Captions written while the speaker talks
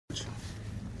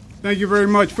Thank you very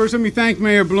much. First, let me thank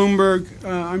Mayor Bloomberg.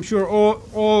 I'm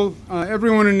sure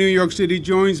everyone in New York City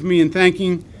joins me in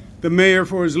thanking the mayor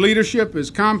for his leadership,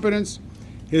 his competence,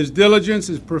 his diligence,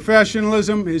 his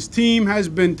professionalism. His team has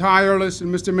been tireless,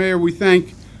 and Mr. Mayor, we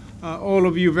thank all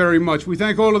of you very much. We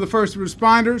thank all of the first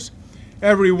responders,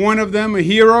 every one of them a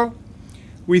hero.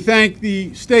 We thank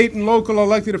the state and local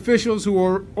elected officials who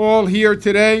are all here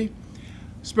today.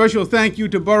 Special thank you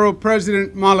to Borough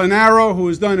President Molinaro, who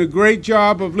has done a great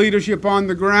job of leadership on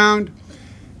the ground.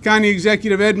 County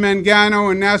Executive Ed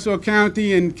Mangano in Nassau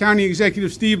County and County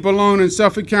Executive Steve Ballone in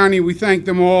Suffolk County. We thank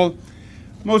them all.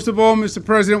 Most of all, Mr.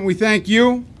 President, we thank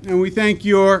you, and we thank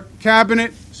your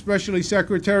cabinet, especially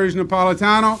Secretaries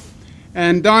Napolitano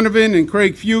and Donovan and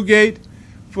Craig Fugate,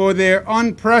 for their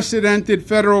unprecedented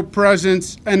federal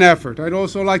presence and effort. I'd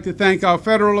also like to thank our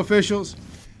federal officials,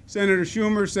 Senator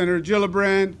Schumer, Senator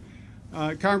Gillibrand,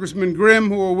 Congressman Grimm,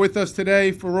 who are with us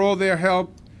today, for all their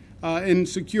help in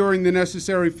securing the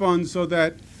necessary funds so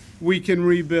that we can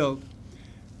rebuild.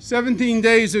 17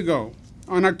 days ago,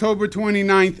 on October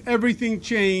 29th, everything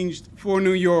changed for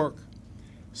New York.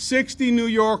 60 New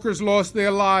Yorkers lost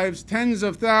their lives. Tens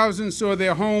of thousands saw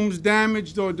their homes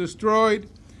damaged or destroyed.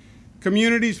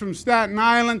 Communities from Staten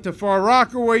Island to Far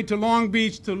Rockaway to Long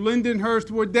Beach to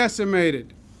Lindenhurst were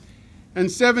decimated. And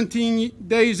 17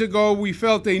 days ago, we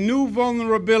felt a new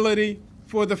vulnerability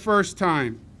for the first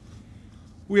time.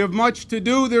 We have much to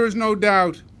do, there is no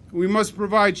doubt. We must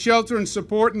provide shelter and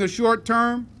support in the short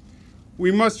term.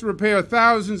 We must repair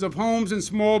thousands of homes and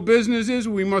small businesses.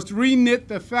 We must reknit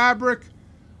the fabric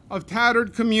of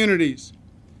tattered communities.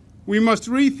 We must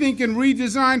rethink and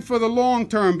redesign for the long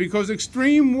term, because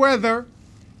extreme weather,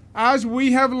 as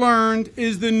we have learned,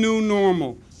 is the new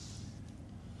normal.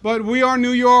 But we are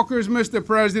New Yorkers, Mr.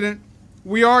 President.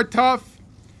 We are tough,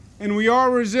 and we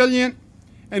are resilient,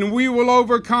 and we will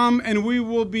overcome, and we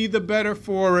will be the better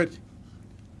for it.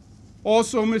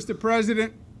 Also, Mr.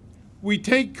 President, we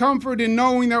take comfort in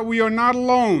knowing that we are not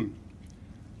alone.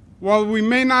 While we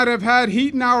may not have had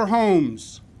heat in our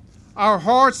homes, our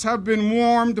hearts have been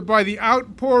warmed by the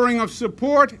outpouring of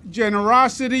support,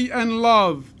 generosity, and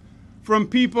love from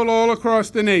people all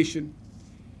across the nation.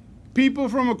 People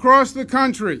from across the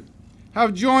country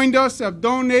have joined us, have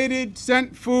donated,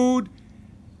 sent food,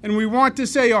 and we want to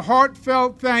say a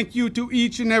heartfelt thank you to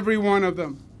each and every one of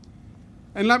them.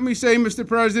 And let me say, Mr.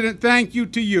 President, thank you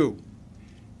to you,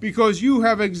 because you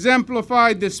have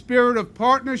exemplified the spirit of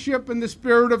partnership and the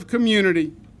spirit of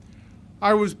community.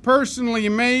 I was personally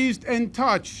amazed and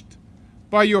touched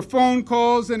by your phone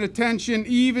calls and attention,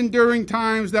 even during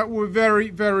times that were very,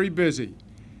 very busy.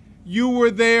 You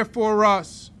were there for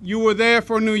us. You were there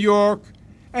for New York,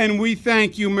 and we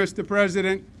thank you, Mr.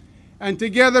 President. And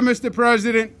together, Mr.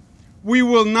 President, we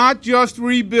will not just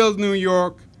rebuild New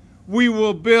York, we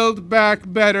will build back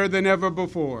better than ever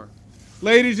before.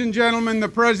 Ladies and gentlemen, the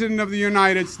President of the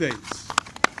United States.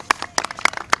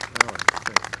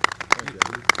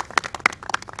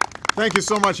 Thank you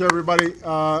so much, everybody.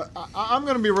 I'm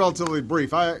going to be relatively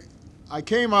brief. I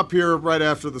came up here right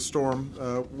after the storm,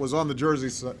 was on the Jersey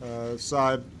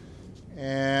side,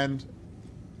 and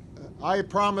I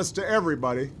promised to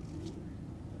everybody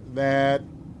that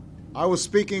I was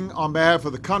speaking on behalf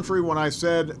of the country when I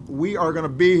said we are going to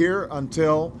be here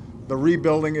until the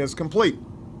rebuilding is complete.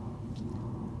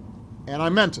 And I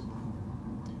meant it.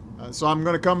 So I'm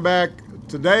going to come back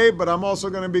today, but I'm also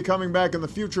going to be coming back in the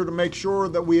future to make sure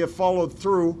that we have followed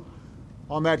through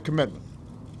on that commitment.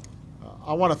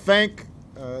 I want to thank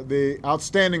the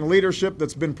outstanding leadership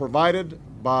that's been provided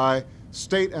by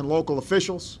state and local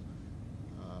officials.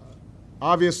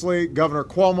 Obviously, Governor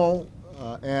Cuomo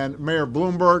and Mayor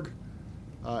Bloomberg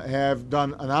have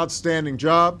done an outstanding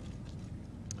job.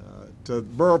 To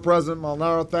Borough President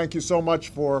Molinaro, thank you so much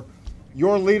for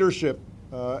your leadership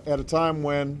at a time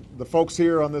when the folks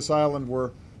here on this island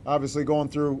were obviously going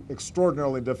through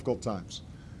extraordinarily difficult times.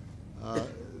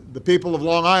 The people of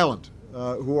Long Island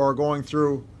who are going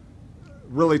through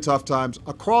really tough times.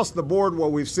 Across the board,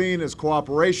 what we've seen is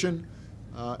cooperation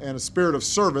and a spirit of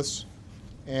service.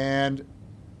 And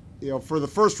for the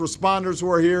first responders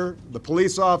who are here, the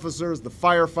police officers, the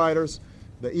firefighters,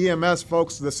 the EMS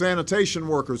folks, the sanitation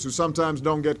workers who sometimes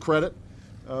don't get credit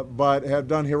but have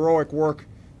done heroic work,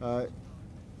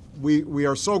 we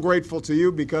are so grateful to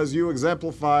you because you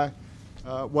exemplify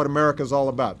what America is all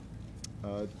about.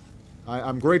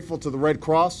 I'm grateful to the Red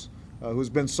Cross, who's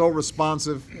been so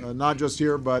responsive, not just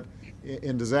here, but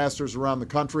in disasters around the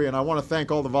country. And I want to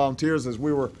thank all the volunteers. As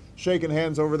we were shaking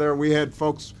hands over there, we had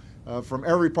folks from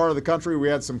every part of the country. We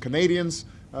had some Canadians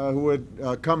who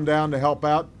had come down to help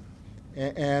out.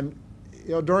 And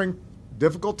during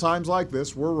difficult times like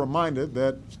this, we're reminded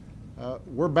that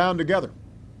we're bound together,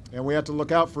 and we have to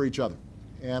look out for each other.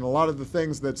 And a lot of the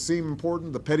things that seem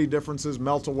important, the petty differences,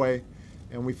 melt away,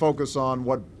 and we focus on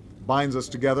what binds us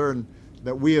together, and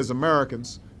that we as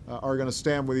Americans are going to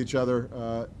stand with each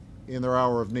other in their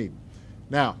hour of need.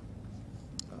 Now,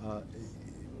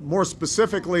 more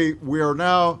specifically, we are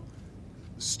now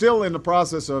still in the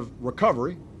process of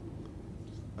recovery.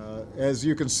 As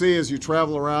you can see, as you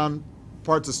travel around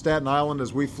parts of Staten Island,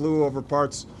 as we flew over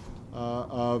parts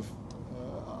of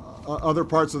other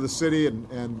parts of the city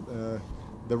and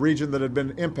the region that had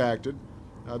been impacted,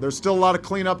 there's still a lot of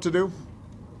cleanup to do.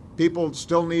 People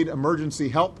still need emergency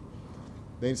help.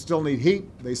 They still need heat.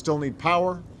 They still need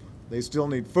power. They still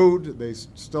need food. They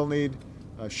still need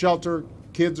shelter.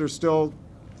 Kids are still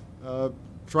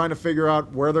trying to figure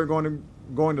out where they're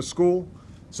going to school.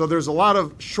 So there's a lot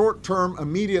of short-term,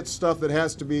 immediate stuff that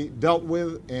has to be dealt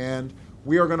with, and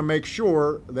we are going to make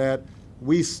sure that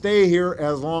we stay here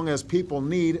as long as people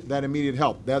need that immediate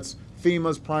help. That's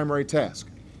FEMA's primary task.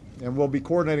 And we'll be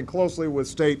coordinating closely with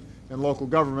state and local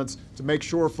governments to make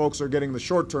sure folks are getting the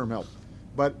short-term help.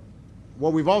 But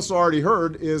what we've also already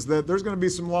heard is that there's going to be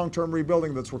some long-term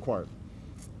rebuilding that's required.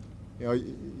 You know,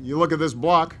 you look at this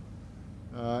block,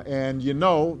 and you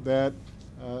know that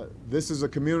this is a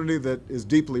community that is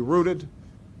deeply rooted.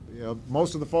 You know,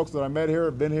 most of the folks that I met here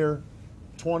have been here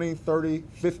 20, 30,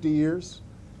 50 years.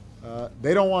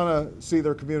 They don't want to see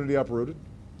their community uprooted,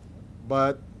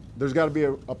 but there's got to be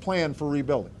a plan for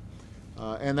rebuilding.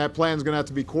 And that plan is going to have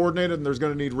to be coordinated, and there's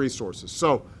going to need resources.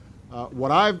 So what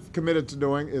I've committed to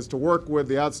doing is to work with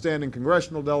the outstanding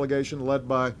congressional delegation led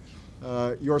by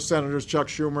your senators, Chuck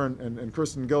Schumer and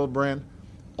Kristen Gillibrand,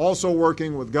 also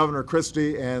working with Governor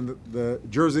Christie and the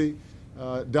Jersey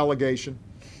delegation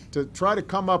to try to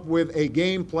come up with a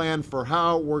game plan for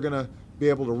how we're going to be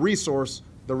able to resource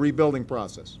the rebuilding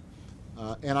process.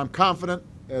 And I'm confident,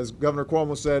 as Governor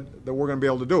Cuomo said, that we're going to be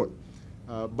able to do it.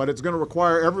 But it's going to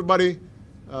require everybody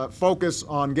focus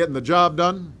on getting the job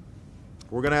done.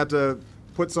 We're going to have to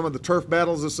put some of the turf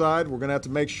battles aside. We're going to have to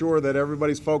make sure that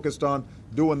everybody's focused on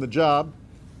doing the job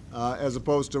as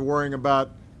opposed to worrying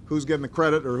about who's getting the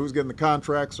credit or who's getting the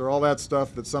contracts or all that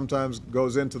stuff that sometimes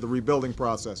goes into the rebuilding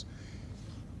process.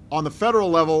 On the federal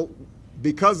level,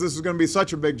 because this is going to be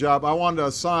such a big job, I wanted to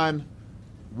assign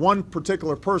one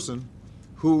particular person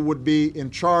who would be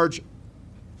in charge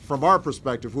from our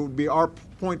perspective, who would be our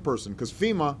point person, because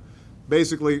FEMA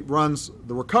basically runs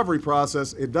the recovery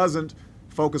process. It doesn't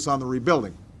focus on the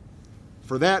rebuilding.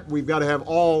 For that, we've got to have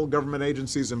all government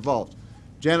agencies involved.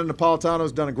 Janet Napolitano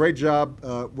has done a great job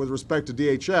with respect to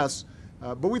DHS,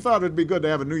 but we thought it would be good to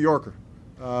have a New Yorker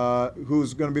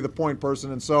who's going to be the point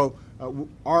person. And so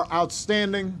our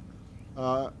outstanding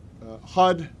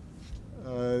HUD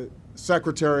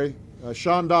Secretary,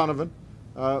 Sean Donovan,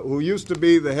 who used to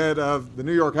be the head of the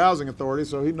New York Housing Authority,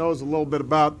 so he knows a little bit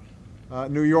about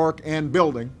New York and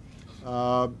building,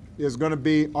 is going to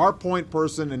be our point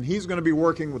person, and he's going to be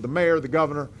working with the mayor, the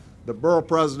governor, the borough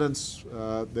presidents,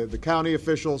 the county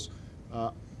officials,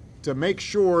 to make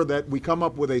sure that we come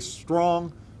up with a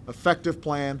strong, effective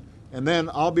plan, and then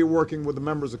I'll be working with the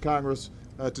members of Congress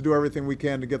to do everything we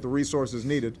can to get the resources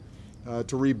needed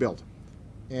to rebuild.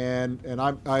 And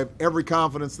I have every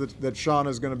confidence that Sean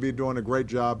is going to be doing a great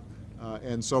job,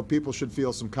 and so people should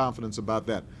feel some confidence about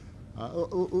that.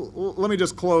 Let me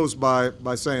just close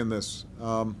by saying this.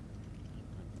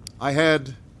 I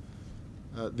had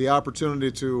the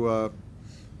opportunity to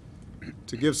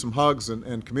give some hugs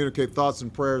and communicate thoughts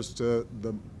and prayers to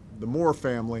the Moore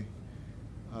family.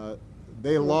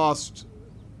 They lost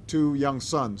two young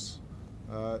sons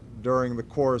during the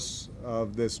course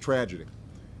of this tragedy.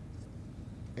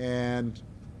 And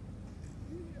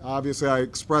obviously I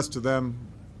expressed to them,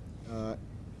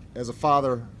 as a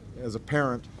father, as a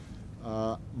parent,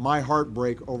 my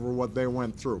heartbreak over what they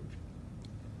went through.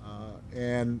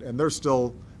 And they're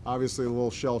still obviously a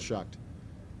little shell-shocked.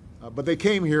 But they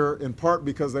came here in part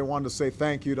because they wanted to say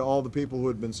thank you to all the people who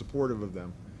had been supportive of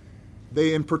them.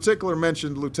 They in particular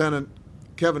mentioned Lieutenant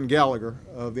Kevin Gallagher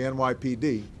of the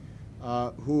NYPD,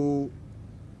 who,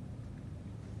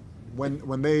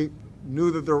 when they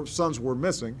knew that their sons were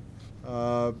missing,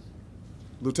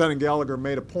 Lieutenant Gallagher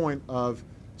made a point of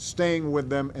staying with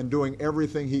them and doing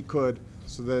everything he could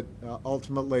so that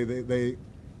ultimately they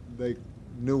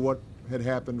knew what had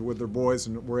happened with their boys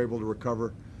and were able to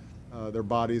recover their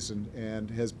bodies, and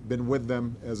has been with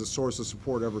them as a source of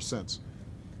support ever since.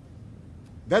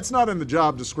 That's not in the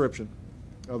job description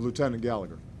of Lieutenant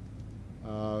Gallagher.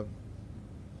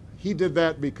 He did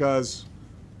that because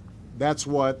that's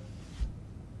what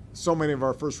so many of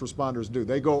our first responders do.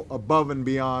 They go above and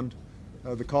beyond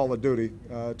the call of duty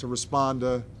to respond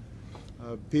to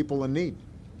people in need.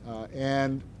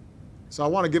 And so I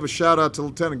want to give a shout out to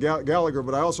Lieutenant Gallagher,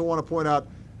 but I also want to point out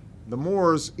the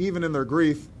Moores, even in their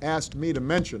grief, asked me to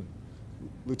mention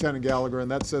Lieutenant Gallagher, and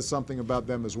that says something about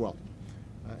them as well.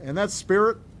 And that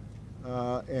spirit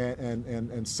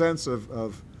and sense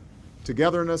of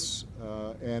togetherness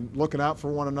and looking out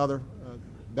for one another,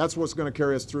 that's what's going to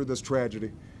carry us through this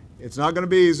tragedy. It's not going to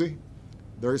be easy.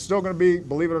 There's still going to be,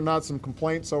 believe it or not, some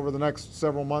complaints over the next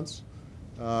several months.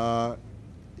 Not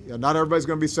everybody's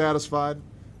going to be satisfied.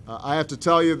 I have to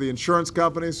tell you, the insurance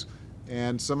companies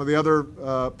and some of the other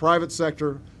private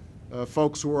sector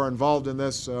folks who are involved in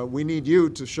this, we need you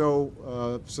to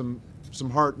show some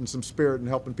heart and some spirit in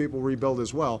helping people rebuild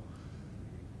as well.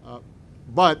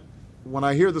 But when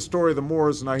I hear the story of the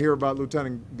Moores and I hear about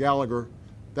Lieutenant Gallagher,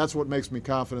 that's what makes me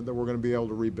confident that we're going to be able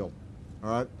to rebuild.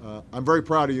 All right? I'm very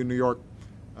proud of you, New York.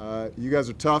 You guys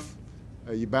are tough.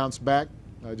 You bounce back,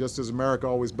 just as America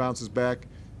always bounces back.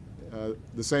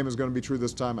 The same is going to be true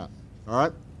this time out. All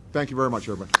right? Thank you very much,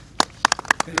 everybody.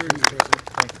 Thank you.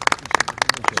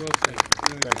 Well said.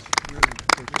 Thanks.